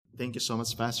Thank you so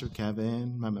much, Pastor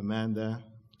Kevin, Ma'am Amanda,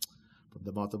 from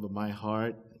the bottom of my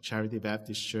heart, Charity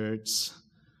Baptist Church,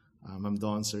 Ma'am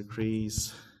Dawn, Sir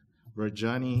Chris, Brother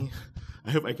Johnny. I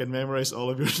hope I can memorize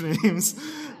all of your names.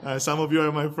 Some of you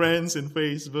are my friends in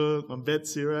Facebook. Ma'am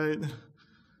Betsy, right?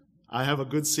 I have a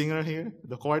good singer here,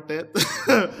 the quartet.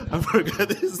 I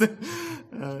forgot his name.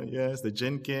 Yes, the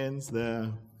Jenkins,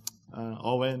 the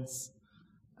Owens,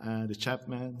 the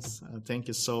Chapmans. Thank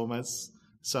you so much.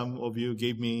 Some of you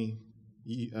gave me,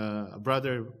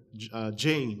 Brother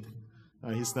Jay.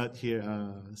 He's not here.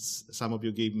 Some of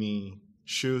you gave me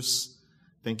shoes.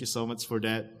 Thank you so much for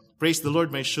that. Praise the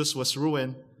Lord, my shoes was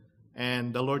ruined,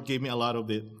 and the Lord gave me a lot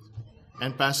of it.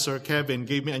 And Pastor Kevin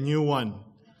gave me a new one.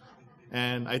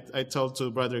 And I told to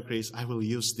Brother Chris, I will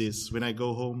use this. When I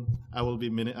go home, I will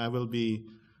be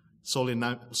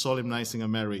solemnizing a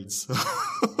marriage.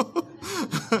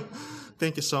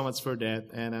 Thank you so much for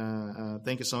that. And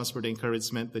thank you so much for the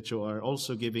encouragement that you are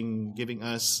also giving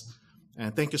us.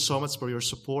 And thank you so much for your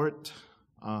support.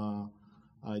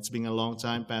 It's been a long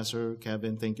time, Pastor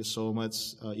Kevin. Thank you so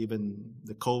much. Even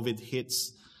the COVID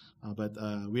hits. But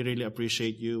we really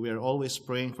appreciate you. We are always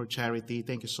praying for charity.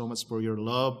 Thank you so much for your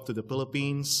love to the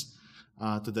Philippines,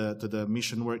 to the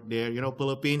mission work there. You know,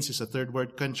 Philippines is a third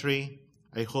world country.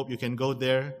 I hope you can go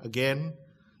there again.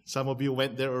 Some of you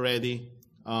went there already.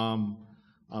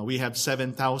 We have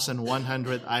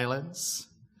 7,100 islands.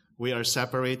 We are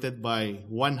separated by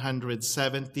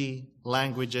 170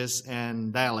 languages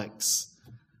and dialects.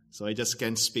 So I just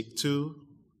can speak 2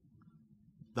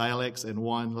 dialects and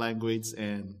 1 language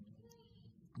and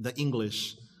the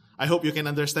English. I hope you can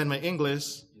understand my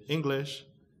English.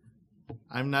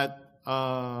 I'm not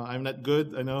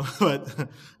good, I know, but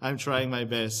I'm trying my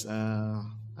best.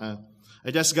 I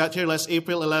just got here last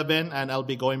April 11, and I'll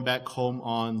be going back home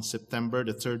on September,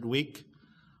 the 3rd week.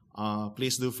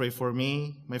 Please do pray for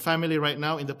me. My family right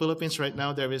now, in the Philippines right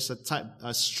now, there is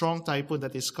a strong typhoon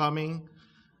that is coming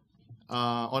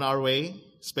on our way,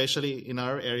 especially in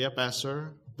our area,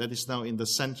 Pastor, that is now in the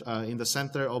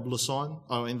center of Luzon,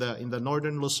 or in the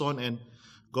northern Luzon, and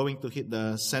going to hit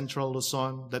the central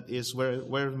Luzon. That is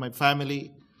where my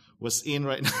family was in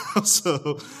right now.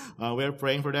 So we're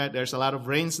praying for that. There's a lot of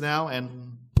rains now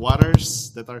and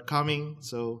waters that are coming.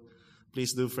 So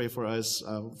please do pray for us,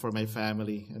 for my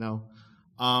family. You know,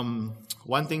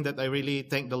 one thing that I really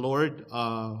thank the Lord.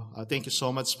 Thank you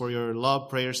so much for your love,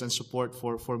 prayers, and support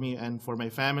for me and for my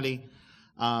family.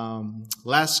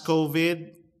 Last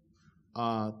COVID,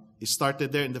 it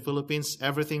started there in the Philippines.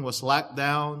 Everything was locked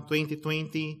down.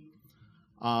 2020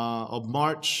 of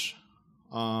March.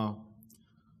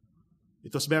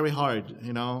 It was very hard,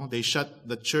 you know. They shut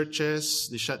the churches.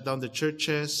 They shut down the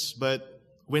churches. But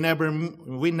we never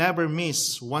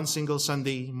miss one single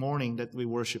Sunday morning that we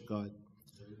worship God.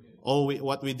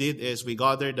 What we did is we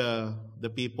gathered the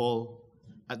people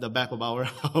at the back of our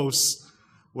house.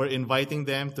 We're inviting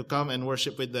them to come and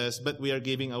worship with us, but we are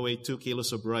giving away 2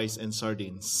 kilos of rice and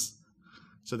sardines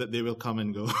so that they will come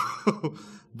and go.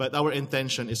 But our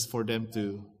intention is for them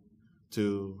to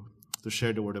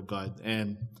share the word of God.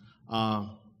 And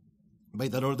by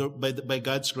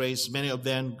God's grace, many of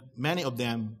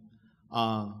them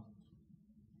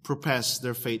profess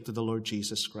their faith to the Lord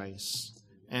Jesus Christ.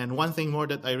 And one thing more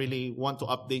that I really want to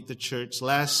update the church.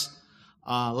 Last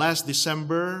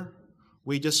December,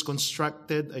 we just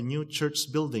constructed a new church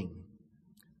building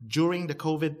during the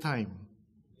COVID time.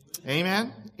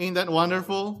 Amen? Ain't that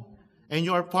wonderful? And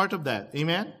you are part of that.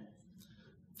 Amen?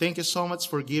 Thank you so much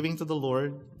for giving to the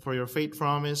Lord, for your faith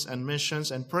promise and missions,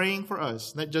 and praying for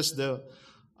us. Not just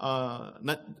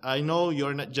I know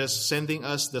you're not just sending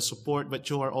us the support, but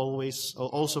you are always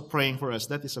also praying for us.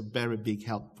 That is a very big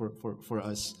help for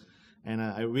us. And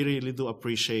I really do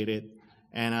appreciate it.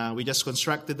 And we just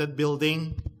constructed that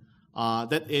building.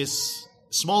 That is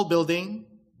small building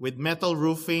with metal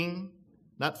roofing,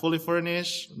 not fully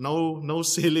furnished, no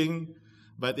ceiling,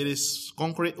 but it is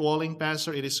concrete walling,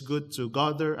 Pastor. It is good to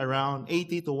gather around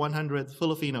 80 to 100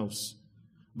 Filipinos,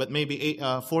 but maybe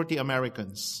 40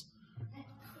 Americans.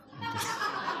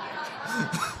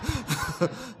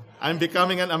 I'm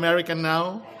becoming an American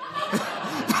now.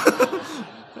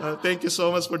 Thank you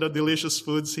so much for the delicious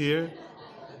foods here.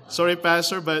 Sorry,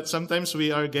 Pastor, but sometimes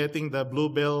we are getting the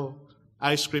Bluebell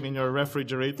ice cream in your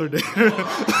refrigerator there.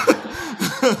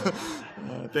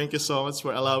 Thank you so much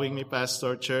for allowing me,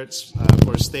 Pastor Church,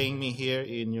 for staying me here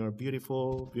in your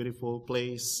beautiful, beautiful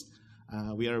place.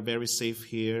 We are very safe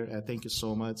here. Thank you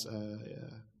so much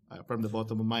from the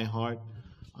bottom of my heart.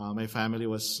 My family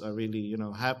was really,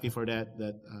 happy for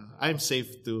that I'm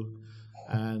safe too.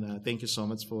 And thank you so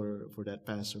much for that,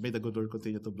 Pastor. May the good Lord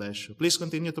continue to bless you. Please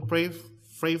continue to pray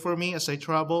for me as I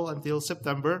travel until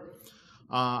September.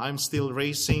 I'm still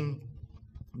raising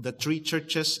the 3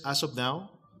 churches as of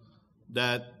now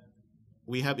that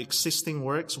we have existing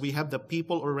works. We have the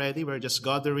people already. We're just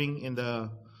gathering in the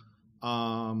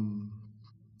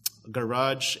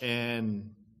garage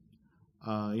and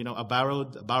a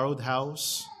borrowed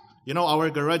house. Our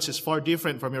garage is far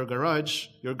different from your garage.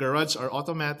 Your garage are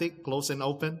automatic, close and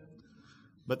open.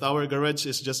 But our garage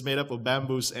is just made up of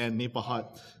bamboos and nipa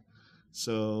hut.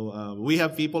 So we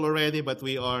have people already, but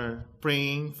we are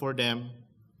praying for them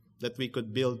that we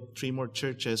could build 3 more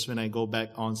churches when I go back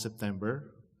on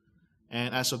September.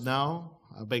 And as of now,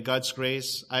 by God's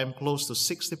grace, I am close to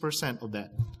 60% of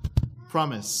that.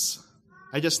 Promise.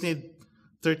 I just need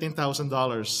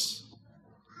 $13,000.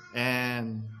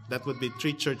 And that would be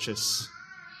 3 churches.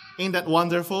 Ain't that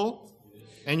wonderful?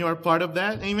 And you are part of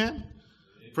that? Amen?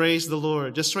 Praise the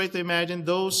Lord. Just try to imagine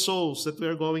those souls that we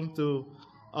are going to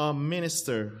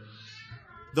minister.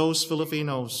 Those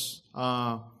Filipinos.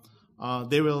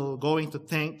 They will going to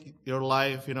thank your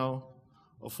life,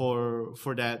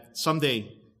 for that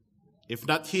someday. If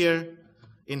not here,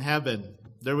 in heaven.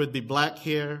 There would be black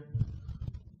hair,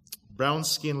 brown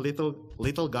skin,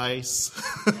 little guys,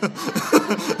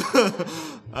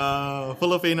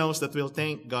 Filipinos that will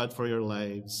thank God for your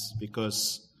lives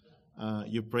because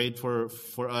you prayed for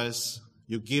us,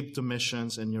 you give to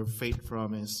missions and your faith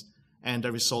promise, and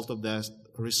the result of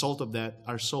that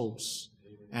are souls,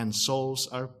 and souls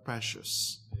are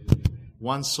precious.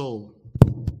 One soul,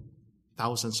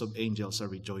 thousands of angels are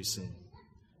rejoicing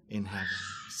in heaven.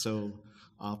 So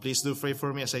please do pray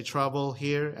for me as I travel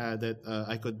here that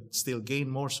I could still gain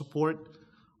more support.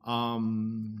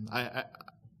 I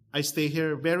stay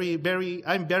here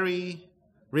I'm very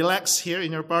relaxed here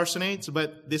in your parsonage,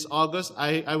 but this August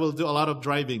I will do a lot of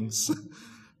drivings.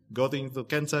 Going to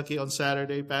Kentucky on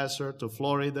Saturday, Pastor, to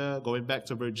Florida, going back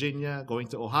to Virginia, going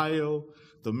to Ohio,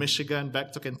 to Michigan,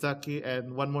 back to Kentucky,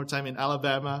 and one more time in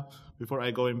Alabama before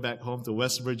I going back home to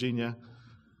West Virginia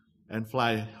and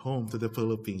fly home to the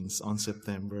Philippines on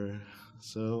September.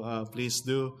 So please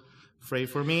do pray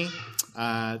for me.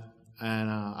 And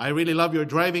I really love your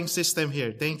driving system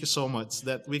here. Thank you so much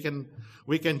that we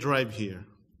can drive here.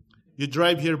 You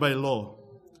drive here by law.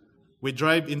 We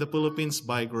drive in the Philippines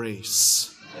by grace.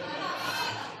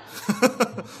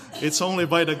 It's only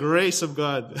by the grace of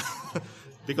God.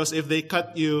 Because if they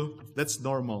cut you, that's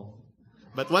normal.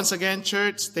 But once again,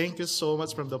 church, thank you so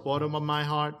much from the bottom of my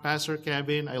heart. Pastor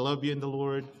Kevin, I love you in the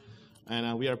Lord.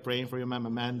 And we are praying for you, Ma'am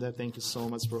Amanda. Thank you so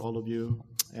much for all of you.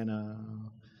 And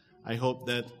I hope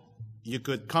that you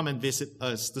could come and visit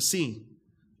us to see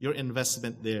your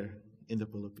investment there in the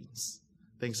Philippines.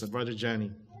 Thanks, Brother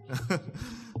Johnny.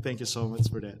 Thank you so much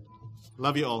for that.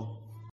 Love you all.